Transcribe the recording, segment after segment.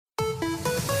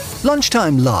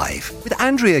Lunchtime Live with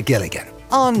Andrea Gilligan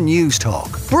on News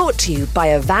Talk. Brought to you by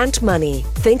Avant Money.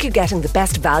 Think you're getting the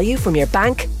best value from your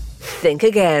bank? Think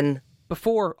again.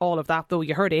 Before all of that, though,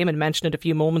 you heard Eamon mention it a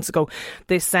few moments ago,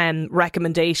 this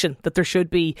recommendation that there should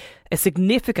be a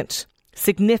significant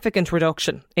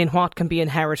reduction in what can be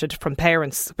inherited from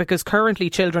parents, because currently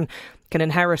children can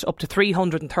inherit up to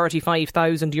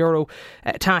 €335,000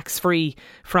 tax-free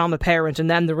from a parent, and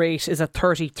then the rate is at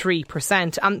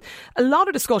 33%. And a lot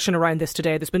of discussion around this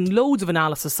today. There's been loads of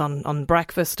analysis on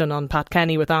Breakfast and on Pat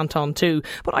Kenny with Anton too,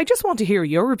 but I just want to hear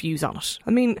your views on it.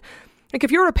 I mean, like,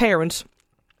 if you're a parent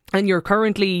and you're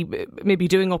currently maybe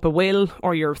doing up a will,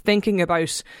 or you're thinking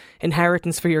about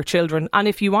inheritance for your children, and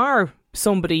if you are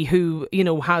somebody who, you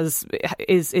know,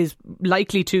 is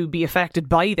likely to be affected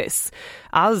by this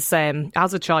as a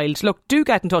child, look, do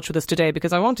get in touch with us today,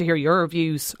 because I want to hear your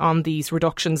views on these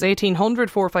reductions.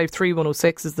 1800 453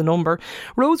 106 is the number.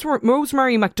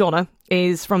 Rosemary McDonough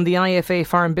is from the IFA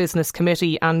Farm Business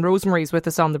Committee, and Rosemary's with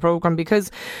us on the programme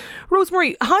because,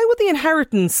 Rosemary, how would the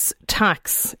inheritance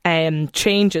tax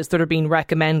changes that are being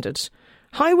recommended,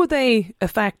 how would they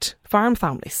affect farm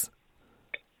families?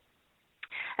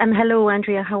 Hello,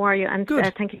 Andrea. How are you? And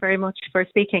thank you very much for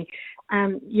speaking.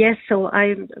 Yes, so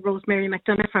I'm Rosemary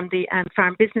McDonough from the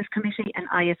Farm Business Committee and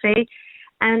IFA.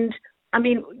 And I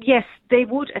mean, yes, they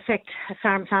would affect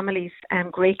farm families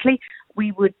greatly.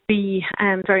 We would be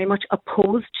very much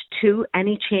opposed to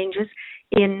any changes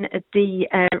in the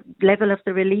level of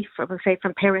the relief, I would say,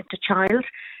 from parent to child.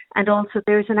 And also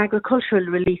there's an agricultural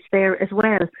relief there as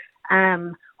well,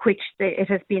 which it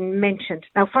has been mentioned.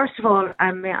 Now, first of all,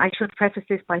 I should preface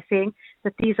this by saying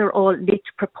that these are all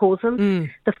leaked proposals.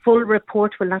 The full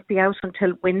report will not be out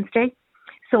until Wednesday.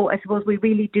 So I suppose we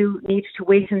really do need to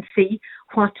wait and see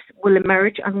what will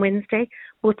emerge on Wednesday.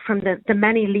 But from the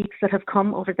many leaks that have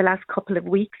come over the last couple of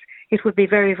weeks, it would be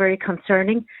very, very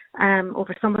concerning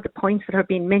over some of the points that are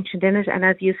being mentioned in it. And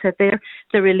as you said there,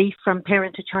 the relief from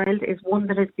parent to child is one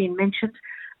that has been mentioned.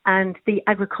 And the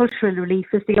agricultural relief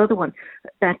is the other one,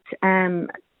 that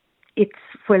it's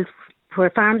where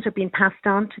farms are being passed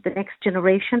on to the next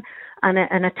generation in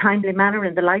a timely manner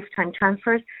in the lifetime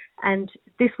transfers. And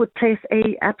this would place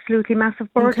a absolutely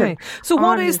massive burden. Okay. So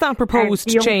what is that proposed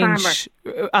change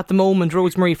at the moment,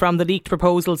 Rosemary, from the leaked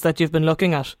proposals that you've been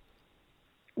looking at?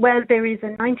 Well, there is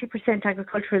a 90%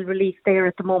 agricultural relief there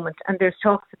at the moment, and there's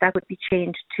talks that would be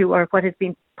changed to, or what has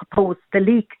been proposed, the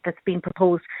leak that's been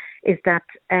proposed is that,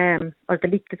 or the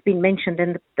leak that's been mentioned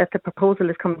and that the proposal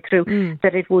is coming through,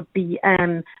 that it would be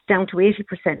down to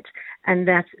 80%, and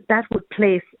that would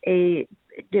place it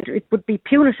would be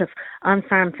punitive on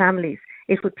farm families.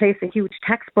 It would place a huge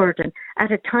tax burden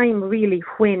at a time really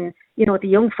when, you know, the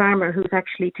young farmer who's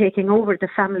actually taking over the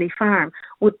family farm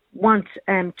would want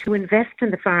to invest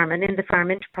in the farm and in the farm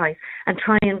enterprise and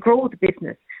try and grow the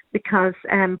business, because,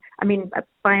 I mean,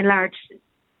 by and large,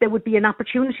 there would be an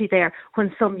opportunity there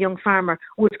when some young farmer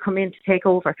would come in to take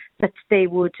over, that they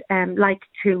would like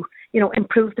to, you know,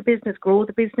 improve the business, grow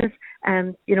the business,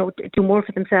 and, you know, do more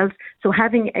for themselves. So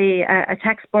having a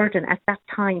tax burden at that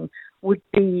time would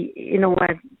be, you know,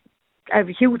 a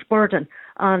huge burden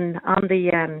on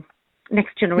the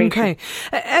next generation. Okay.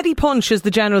 Eddie Punch is the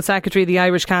General Secretary of the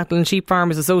Irish Cattle and Sheep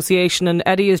Farmers Association, and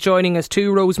Eddie is joining us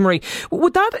too, Rosemary.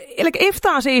 Would that, like, if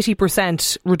that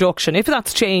 80% reduction, if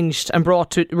that's changed and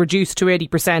reduced to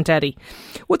 80%, Eddie,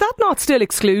 would that not still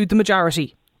exclude the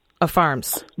majority of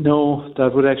farms? No,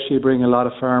 that would actually bring a lot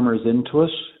of farmers into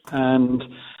it. And,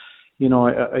 you know,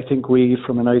 I think we,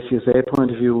 from an ICSA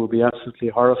point of view, will be absolutely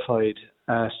horrified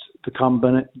at the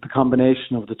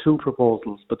combination of the two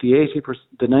proposals. But the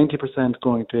 90%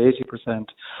 going to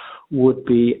 80% would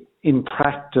be, in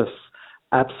practice,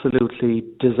 absolutely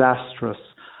disastrous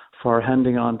for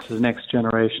handing on to the next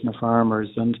generation of farmers.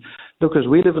 And look, as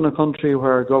we live in a country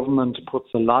where our government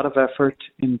puts a lot of effort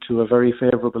into a very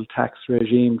favourable tax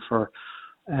regime for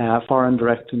foreign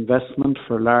direct investment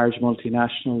for large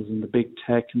multinationals in the big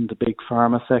tech and the big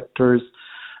pharma sectors.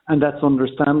 And that's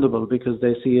understandable because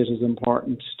they see it as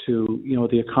important to, you know,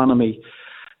 the economy,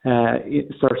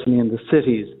 certainly in the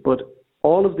cities. But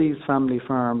all of these family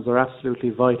farms are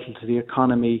absolutely vital to the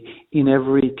economy in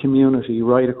every community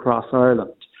right across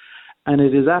Ireland. And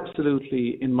it is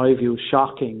absolutely, in my view,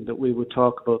 shocking that we would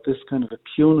talk about this kind of a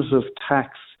punitive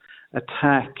tax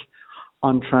attack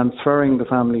on transferring the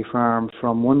family farm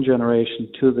from one generation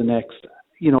to the next,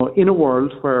 you know, in a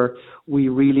world where we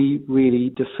really,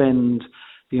 really defend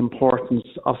the importance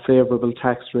of favourable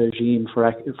tax regime for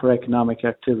economic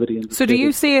activity. In the city. Do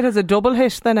you see it as a double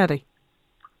hit then, Eddie?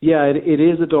 Yeah, it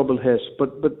is a double hit,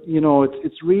 but you know,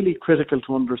 it's really critical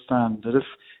to understand that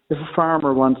if a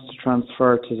farmer wants to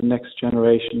transfer to the next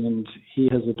generation and he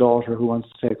has a daughter who wants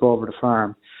to take over the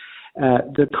farm,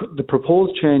 the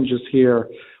proposed changes here,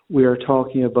 we are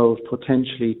talking about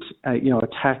potentially, a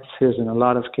tax hit. In a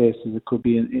lot of cases, it could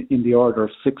be in the order of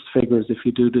six figures if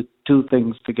you do the two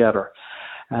things together.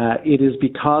 It is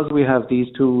because we have these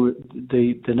two,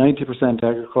 the 90%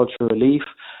 agricultural relief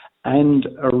and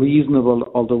a reasonable,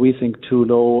 although we think too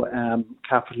low,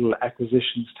 capital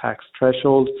acquisitions tax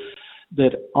threshold,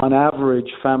 that on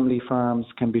average family farms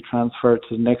can be transferred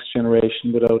to the next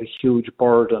generation without a huge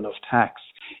burden of tax.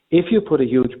 If you put a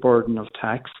huge burden of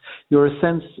tax, you're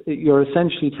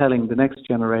essentially telling the next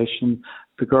generation,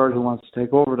 the girl who wants to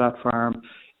take over that farm,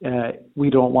 we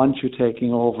don't want you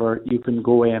taking over, you can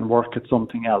go away and work at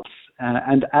something else.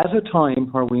 And at a time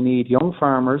where we need young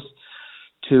farmers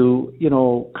to,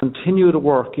 continue to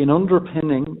work in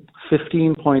underpinning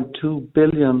 15.2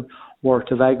 billion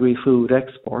worth of agri-food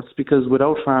exports, because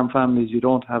without farm families you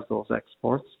don't have those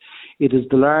exports. It is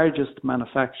the largest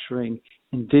manufacturing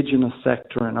indigenous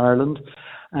sector in Ireland.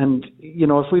 And,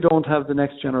 if we don't have the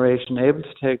next generation able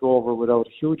to take over without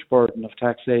a huge burden of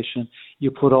taxation, you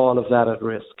put all of that at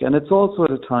risk. And it's also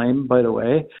at a time, by the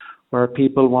way, where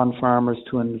people want farmers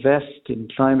to invest in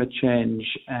climate change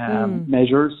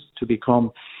measures to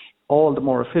become all the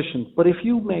more efficient. But if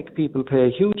you make people pay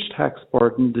a huge tax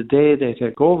burden the day they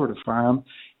take over the farm,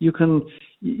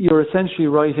 you're essentially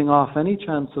writing off any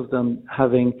chance of them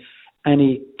having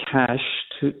any cash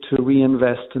to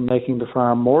reinvest in making the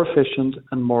farm more efficient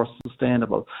and more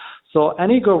sustainable. So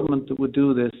any government that would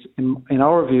do this, in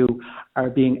our view, are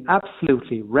being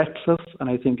absolutely reckless, and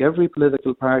I think every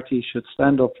political party should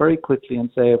stand up very quickly and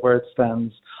say where it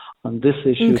stands on this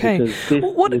issue, because this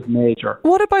is major.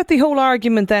 What about the whole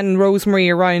argument then, Rosemary,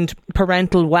 around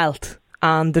parental wealth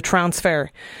and the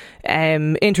transfer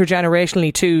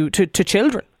intergenerationally to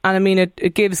children? And I mean,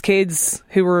 it gives kids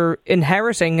who are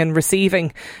inheriting and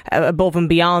receiving above and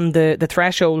beyond the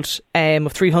threshold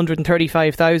of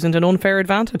 335,000 an unfair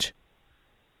advantage.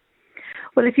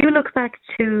 Well, if you look back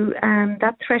to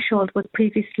that threshold was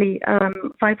previously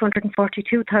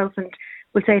 542,000.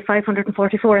 We'll say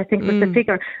 544, I think, was the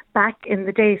figure back in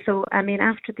the day. So, I mean,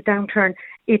 after the downturn,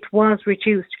 it was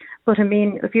reduced. But, I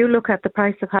mean, if you look at the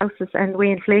price of houses and the way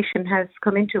inflation has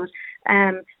come into it,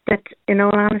 that, in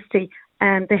all honesty,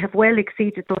 they have well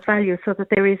exceeded those values, so that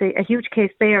there is a huge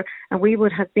case there, and we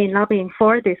would have been lobbying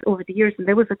for this over the years, and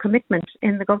there was a commitment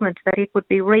in the government that it would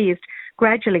be raised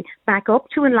gradually back up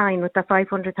to in line with the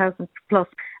 500,000 plus.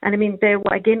 And I mean, there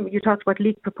again, you talked about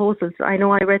leaked proposals. I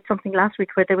know I read something last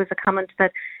week where there was a comment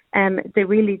that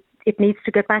it needs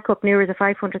to get back up nearer the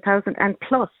 500,000 and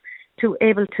plus to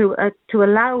able to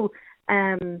allow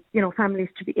families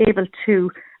to be able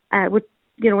to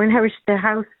inherit their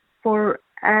house for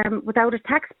without a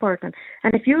tax burden.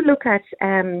 And if you look at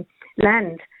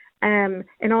land,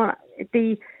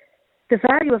 the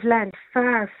value of land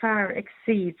far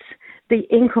exceeds the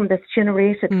income that's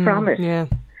generated from it. Yeah.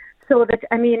 So that,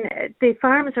 I mean, the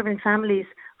farmers are in families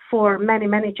for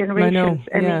many generations.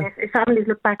 I mean, if families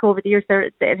look back over the years,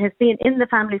 it has been in the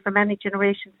family for many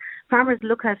generations. Farmers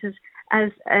look at it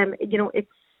as,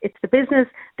 it's the business,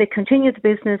 they continue the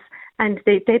business, and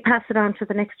they pass it on to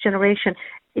the next generation.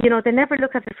 They never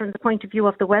look at it from the point of view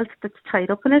of the wealth that's tied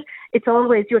up in it. It's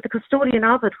always, you're the custodian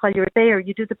of it while you're there.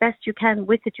 You do the best you can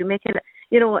with it. You make it,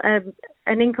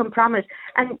 an income from it.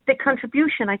 And the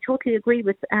contribution, I totally agree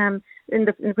with in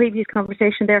the previous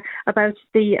conversation there about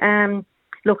the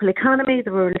local economy,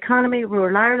 the rural economy,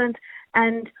 rural Ireland,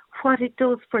 and what it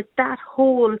does for that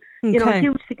whole,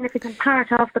 huge significant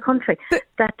part of the country.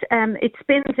 That it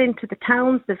spins into the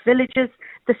towns, the villages,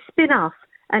 the spin-off.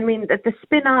 I mean, the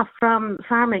spin-off from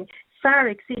farming far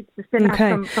exceeds the spin-off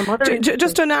from other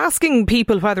Just on asking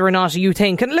people whether or not you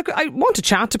think, and look, I want to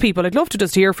chat to people. I'd love to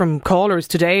just hear from callers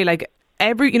today, like,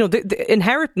 the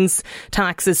inheritance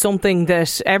tax is something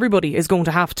that everybody is going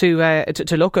to have to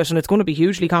look at, and it's going to be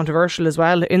hugely controversial as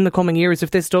well in the coming years if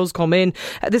this does come in.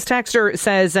 This texter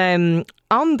says,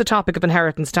 on the topic of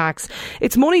inheritance tax,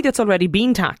 it's money that's already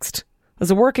been taxed. As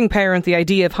a working parent, the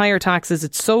idea of higher taxes,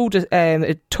 it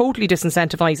totally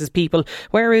disincentivises people.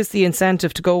 Where is the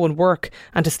incentive to go and work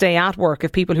and to stay at work?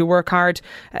 If people who work hard,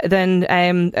 then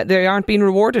they aren't being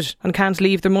rewarded and can't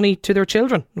leave their money to their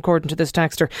children, according to this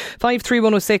texter.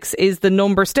 53106 is the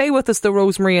number. Stay with us, though,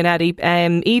 Rosemary and Eddie.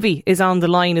 Evie is on the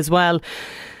line as well.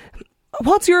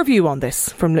 What's your view on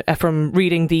this from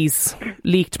reading these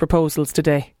leaked proposals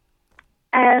today?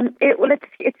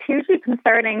 It's hugely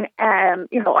concerning.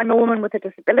 I'm a woman with a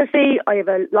disability. I have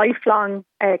a lifelong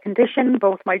condition.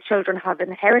 Both my children have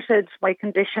inherited my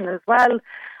condition as well.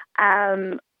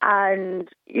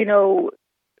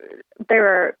 there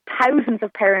are thousands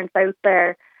of parents out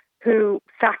there who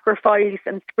sacrifice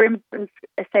and scrimp and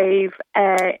save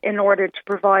in order to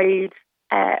provide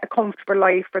a comfortable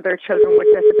life for their children with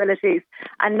disabilities,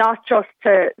 and not just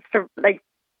to like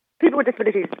people with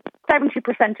disabilities.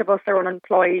 70% of us are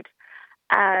unemployed,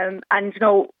 and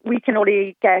we can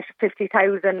only get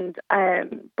 50,000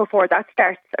 before that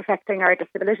starts affecting our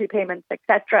disability payments,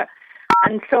 etc.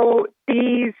 And so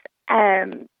these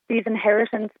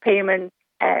inheritance payments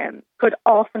could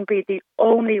often be the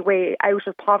only way out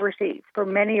of poverty for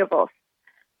many of us.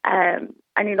 And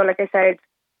like I said,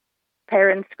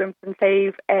 parents scrimp and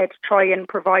save to try and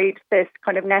provide this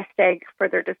kind of nest egg for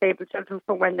their disabled children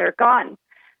for when they're gone.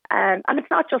 And it's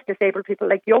not just disabled people,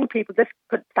 like young people. This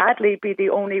could sadly be the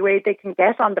only way they can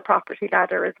get on the property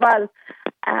ladder as well.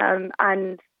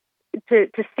 And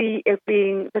to see it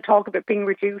being, the talk of it being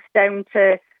reduced down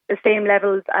to the same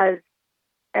levels as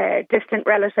distant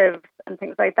relatives and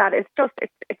things like that, it's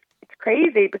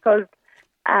crazy because,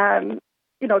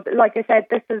 like I said,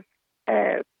 this is,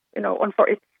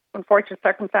 it's unfortunate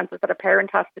circumstances that a parent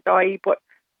has to die, but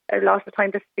a lot of the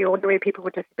time this is the only way people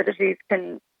with disabilities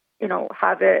can,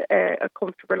 have a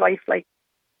comfortable life like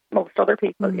most other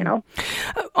people,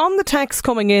 On the text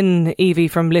coming in, Evie,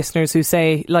 from listeners who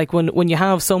say, like, when you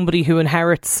have somebody who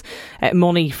inherits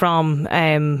money from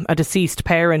a deceased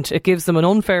parent, it gives them an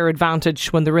unfair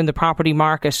advantage when they're in the property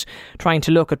market trying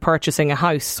to look at purchasing a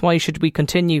house. Why should we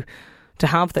continue to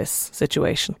have this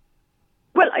situation?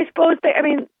 Well, I suppose,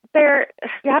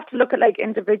 you have to look at, like,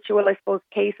 individual, I suppose,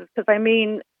 cases, because,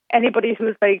 anybody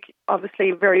who's, like,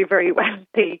 obviously very, very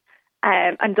wealthy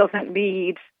and doesn't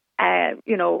need a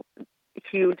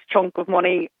huge chunk of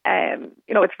money.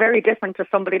 It's very different to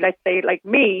somebody, let's say, like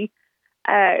me,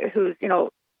 who's,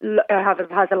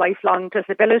 has a lifelong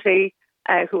disability,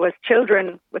 who has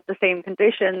children with the same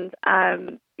conditions.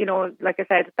 Like I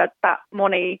said, that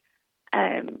money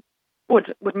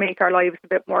would make our lives a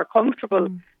bit more comfortable.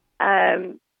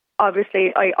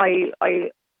 Obviously,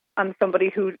 I am somebody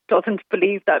who doesn't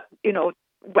believe that,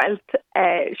 wealth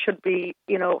should be,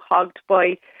 hogged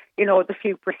by, the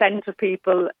few percent of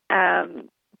people,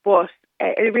 but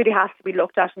it really has to be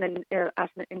looked at as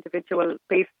an individual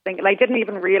basis thing. And I didn't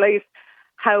even realise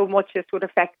how much this would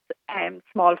affect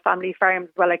small family farms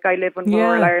as well. Like, I live in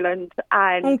rural Ireland,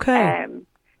 and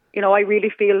I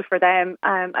really feel for them,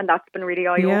 and that's been really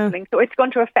eye-opening. So it's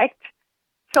going to affect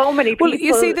so many people. Well,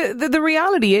 you see, the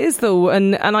reality is, though,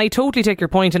 and I totally take your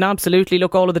point, and absolutely,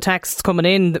 look, all of the texts coming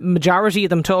in, the majority of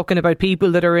them talking about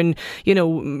people that are in,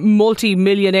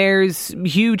 multi-millionaires,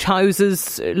 huge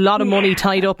houses, a lot of money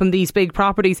tied up in these big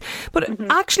properties. But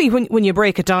actually, when you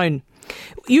break it down,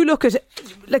 you look at,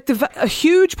 like, a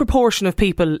huge proportion of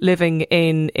people living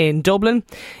in Dublin,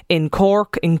 in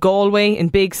Cork, in Galway, in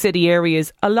big city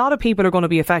areas. A lot of people are going to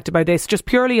be affected by this just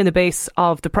purely in the base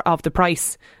of the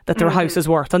price that their house is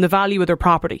worth and the value of their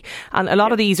property. And a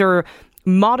lot of these are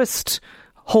modest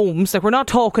homes. Like, we're not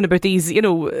talking about these,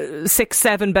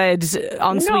 6-7 bed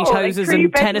ensuite houses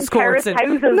and tennis courts.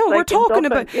 We're talking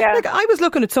about. Like, I was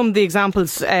looking at some of the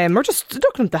examples, or just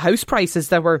looking at the house prices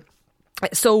that were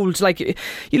sold. Like,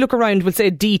 you look around, we'll say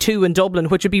D2 in Dublin,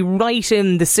 which would be right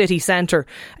in the city centre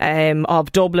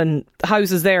of Dublin.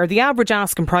 Houses there, the average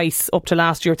asking price up to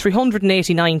last year,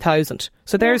 389,000.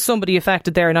 So there's somebody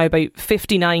affected there now by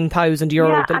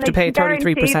 €59,000 to pay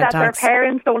 33% tax. Their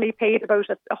parents only paid about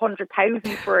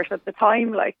 100,000 for it at the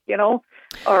time,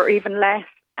 or even less.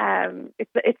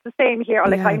 It's the same here.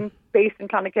 Like, I'm based in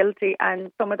Clonakilty,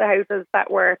 and some of the houses that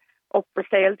were up for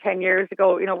sale 10 years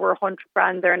ago, were 100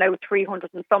 grand. They're now 300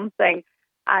 and something.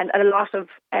 And a lot of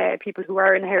people who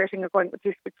are inheriting are going, we're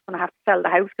just going to have to sell the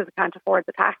house because they can't afford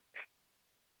the tax.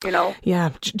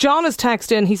 Yeah. John has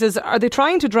texted in. He says, are they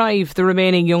trying to drive the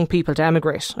remaining young people to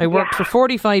emigrate? I worked for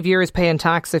 45 years paying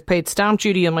tax. I've paid stamp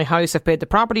duty on my house. I've paid the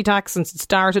property tax since it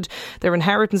started. Their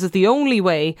inheritance is the only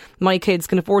way my kids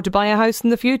can afford to buy a house in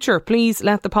the future. Please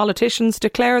let the politicians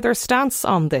declare their stance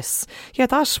on this. Yeah,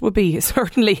 that would be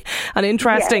certainly an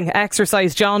interesting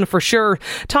exercise, John, for sure.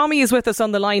 Tommy is with us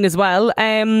on the line as well.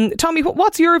 Tommy,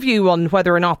 what's your view on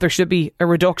whether or not there should be a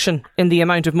reduction in the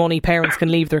amount of money parents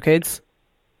can leave their kids?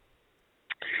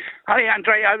 Hi,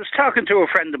 Andre. I was talking to a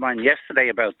friend of mine yesterday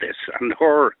about this, and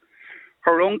her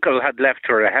uncle had left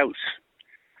her a house,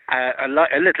 a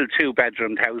little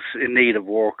 2-bedroom house in need of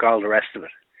work, all the rest of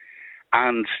it.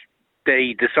 And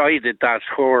they decided that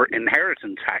her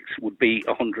inheritance tax would be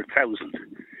 100,000,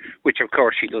 which of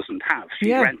course she doesn't have.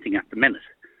 She's renting at the minute.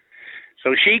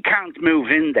 So she can't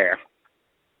move in there,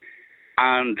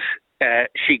 and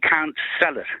she can't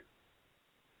sell it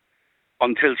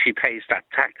until she pays that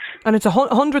tax. And it's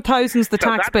 100,000's the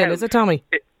tax bill, is it, Tommy?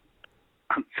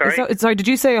 Sorry? Sorry, did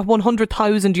you say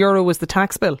 €100,000 was the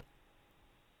tax bill?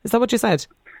 Is that what you said?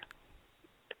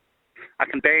 I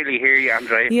can barely hear you,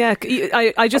 Andrea. Yeah,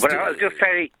 I just... But I'll just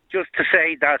to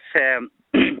say that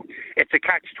it's a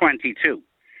catch-22.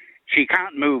 She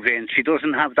can't move in. She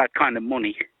doesn't have that kind of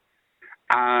money.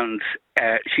 And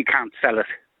she can't sell it.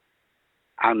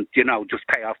 And, just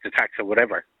pay off the tax or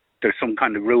whatever. There's some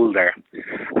kind of rule there.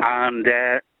 And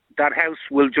that house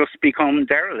will just become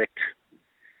derelict.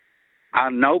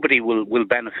 And nobody will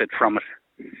benefit from it.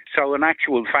 So in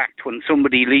actual fact, when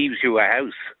somebody leaves you a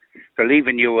house, they're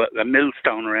leaving you a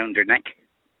millstone around your neck.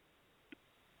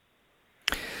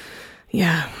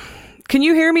 Yeah. Can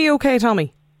you hear me okay,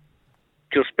 Tommy?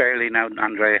 Just barely now,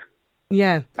 Andrea.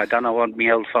 Yeah. I don't know what my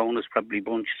old phone is probably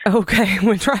bunched. Okay,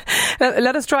 we'll try.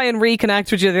 Let us try and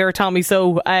reconnect with you there, Tommy.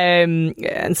 So,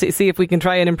 and see if we can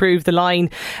try and improve the line.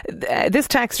 This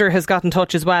texter has got in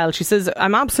touch as well. She says,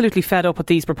 "I'm absolutely fed up with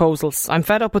these proposals. I'm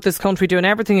fed up with this country doing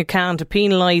everything it can to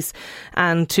penalise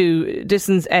and to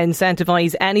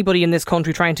disincentivise anybody in this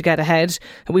country trying to get ahead.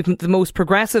 We've the most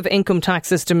progressive income tax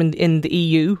system in the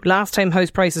EU. Last time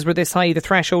house prices were this high, the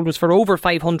threshold was for over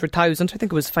 500,000. I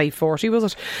think it was 540, was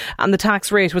it? And the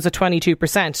tax rate was at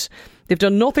 22%. They've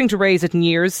done nothing to raise it in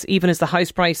years, even as the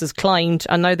house prices climbed,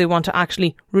 and now they want to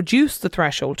actually reduce the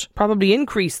threshold, probably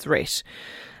increase the rate."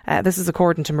 This is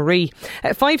according to Marie.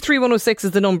 53106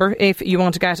 is the number if you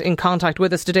want to get in contact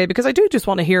with us today, because I do just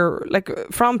want to hear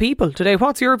from people today.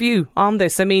 What's your view on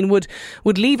this? I mean, would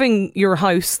leaving your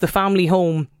house, the family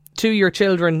home, to your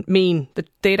children mean that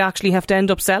they'd actually have to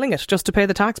end up selling it just to pay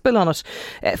the tax bill on it?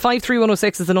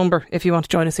 53106 is the number if you want to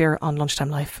join us here on Lunchtime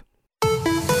Live.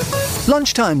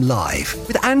 Lunchtime Live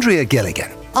with Andrea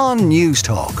Gilligan on News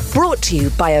Talk. Brought to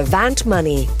you by Avant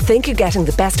Money. Think you're getting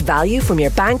the best value from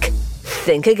your bank?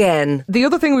 Think again. The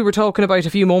other thing we were talking about a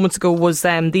few moments ago was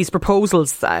these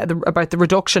proposals about the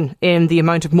reduction in the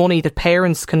amount of money that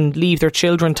parents can leave their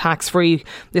children tax-free.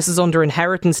 This is under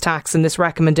inheritance tax in this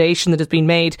recommendation that has been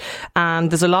made.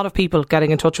 And there's a lot of people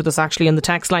getting in touch with us actually in the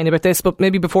text line about this. But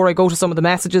maybe before I go to some of the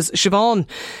messages, Siobhan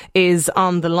is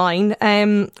on the line.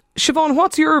 Siobhan,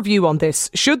 what's your view on this?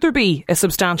 Should there be a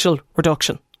substantial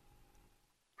reduction?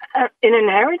 In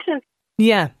inheritance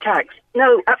tax?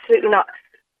 No, absolutely not.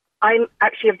 I'm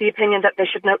actually of the opinion that there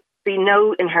should be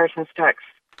no inheritance tax.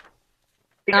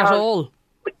 At all?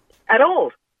 At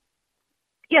all.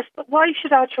 Yes, but why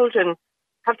should our children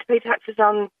have to pay taxes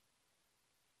on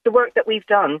the work that we've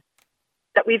done,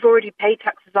 that we've already paid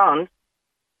taxes on,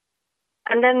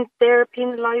 and then they're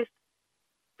penalised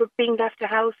for being left a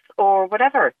house or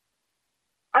whatever?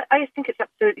 I think it's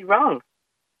absolutely wrong.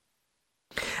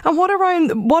 And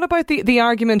what about the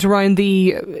argument around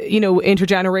the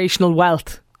intergenerational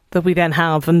wealth that we then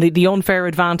have, and the unfair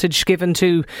advantage given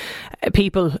to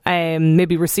people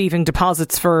maybe receiving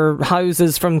deposits for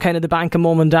houses from kind of the bank of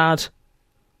mum and dad,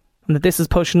 and that this is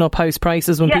pushing up house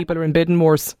prices when people are in bidding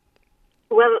wars?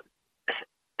 Well,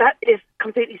 that is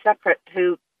completely separate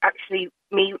to actually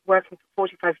me working for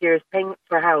 45 years, paying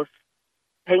for a house,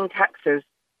 paying taxes,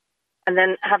 and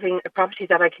then having a property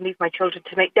that I can leave my children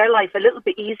to make their life a little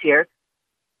bit easier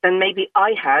than maybe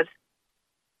I had,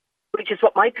 which is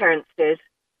what my parents did,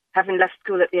 having left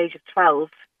school at the age of 12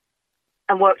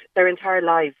 and worked their entire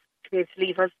lives to be able to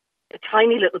leave us a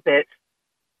tiny little bit.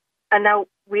 And now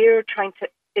we're trying to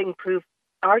improve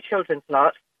our children's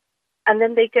lot, and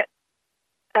then they get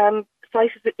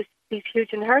slices with these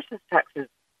huge inheritance taxes.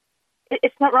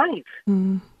 It's not right.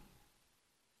 Mm.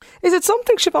 Is it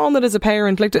something, Siobhan, that as a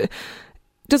parent,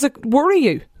 does it worry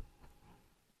you?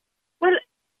 Well,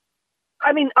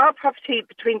 I mean, our property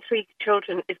between 3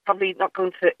 children is probably not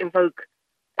going to invoke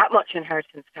that much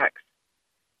inheritance tax.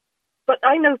 But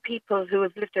I know people who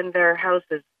have lived in their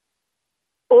houses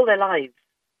all their lives,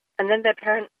 and then their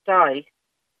parents die,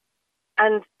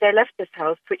 and they're left this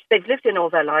house, which they've lived in all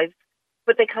their lives,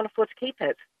 but they can't afford to keep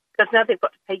it, because now they've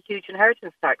got to pay huge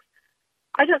inheritance tax.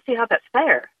 I don't see how that's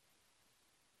fair.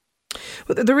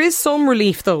 Well, there is some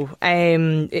relief, though,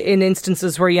 in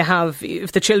instances where you have,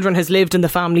 if the children has lived in the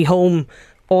family home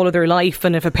all of their life,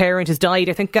 and if a parent has died,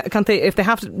 I think, can't they, if they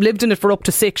have lived in it for up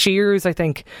to 6 years, I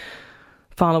think,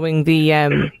 following the...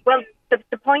 Well,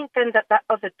 the point then that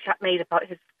other chap made about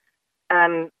his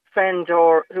friend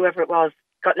or whoever it was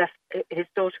got left, his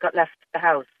daughter got left the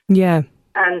house. Yeah.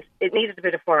 And it needed a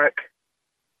bit of work,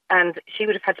 and she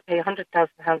would have had to pay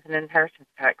 £100,000 in inheritance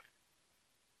tax.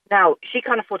 Now, she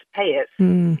can't afford to pay it,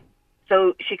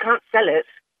 so she can't sell it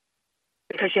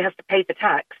because she has to pay the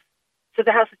tax. So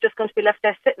the house is just going to be left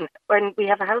there sitting when we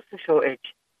have a housing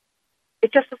shortage.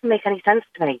 It just doesn't make any sense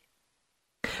to me.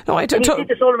 No, and you see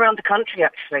this all around the country,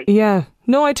 actually. Yeah.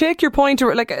 No, I take your point.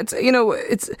 Like, it's,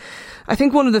 I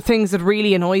think one of the things that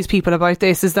really annoys people about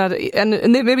this is that, and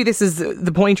maybe this is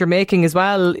the point you're making as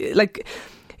well, like,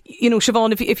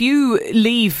 Siobhan, if you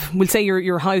leave, we'll say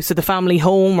your house or the family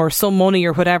home or some money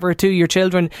or whatever to your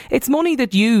children, it's money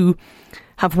that you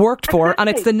have worked for, and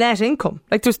it's the net income.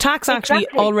 Like, there's tax actually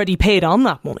already paid on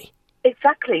that money.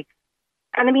 Exactly.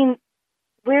 And I mean,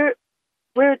 we're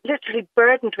literally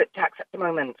burdened with tax at the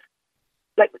moment.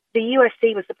 Like, the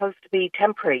USC was supposed to be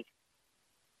temporary,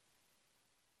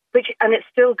 and it's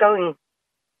still going.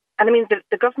 And I mean,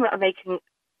 the government are making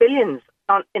billions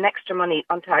in extra money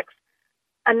on tax,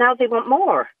 and now they want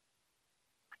more.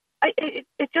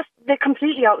 They're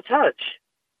completely out of touch.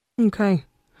 Okay.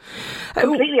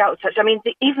 Completely out of touch. I mean,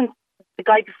 even the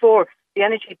guy before, the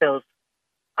energy bills.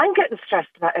 I'm getting stressed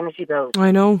about energy bills.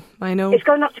 I know. It's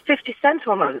going up to 50 cents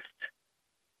almost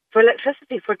for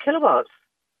electricity, for kilowatts.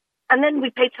 And then we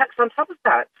pay tax on top of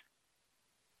that.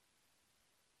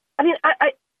 I mean,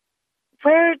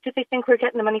 where do they think we're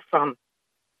getting the money from?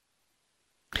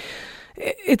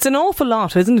 It's an awful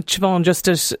lot, isn't it, Siobhan, just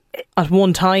at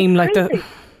one time?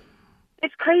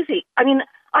 It's crazy. I mean,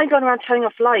 I'm going around turning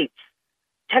off lights,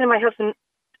 telling my husband,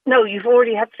 no, you've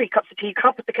already had 3 cups of tea, you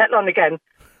can't put the kettle on again.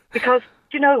 Because,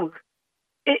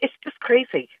 it's just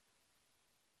crazy.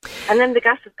 And then the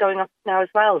gas is going up now as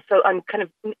well, so I'm kind of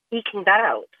eking that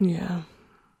out. Yeah.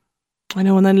 I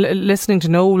know, and then listening to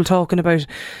Noel talking about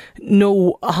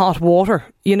no hot water,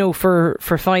 for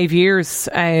 5 years.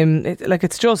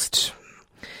 It's just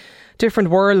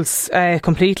different worlds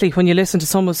completely when you listen to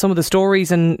some of the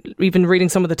stories, and even reading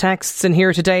some of the texts in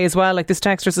here today as well. Like, this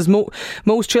texter says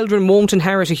most children won't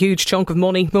inherit a huge chunk of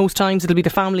money. Most times it'll be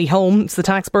the family home. The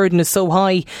tax burden is so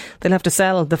high they'll have to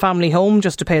sell the family home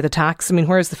just to pay the tax. I mean,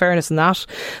 where's the fairness in that?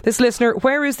 This listener,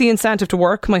 where is the incentive to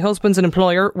work? My husband's an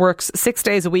employer, works 6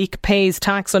 days a week, pays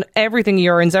tax on everything he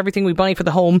earns, everything we buy for the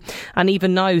home, and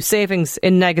even now savings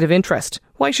in negative interest.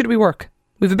 Why should we work?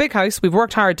 We've a big house, we've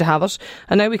worked hard to have it,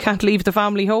 and now we can't leave the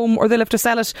family home, or they'll have to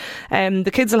sell it. The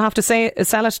kids will have to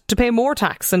sell it to pay more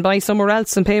tax and buy somewhere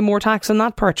else and pay more tax on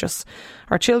that purchase.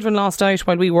 Our children lost out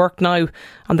while we worked now,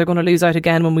 and they're going to lose out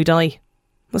again when we die.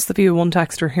 That's the view of one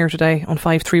texter here today on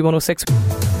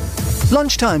 53106.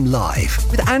 Lunchtime Live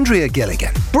with Andrea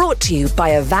Gilligan. Brought to you by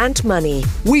Avant Money.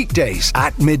 Weekdays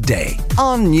at midday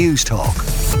on News Talk.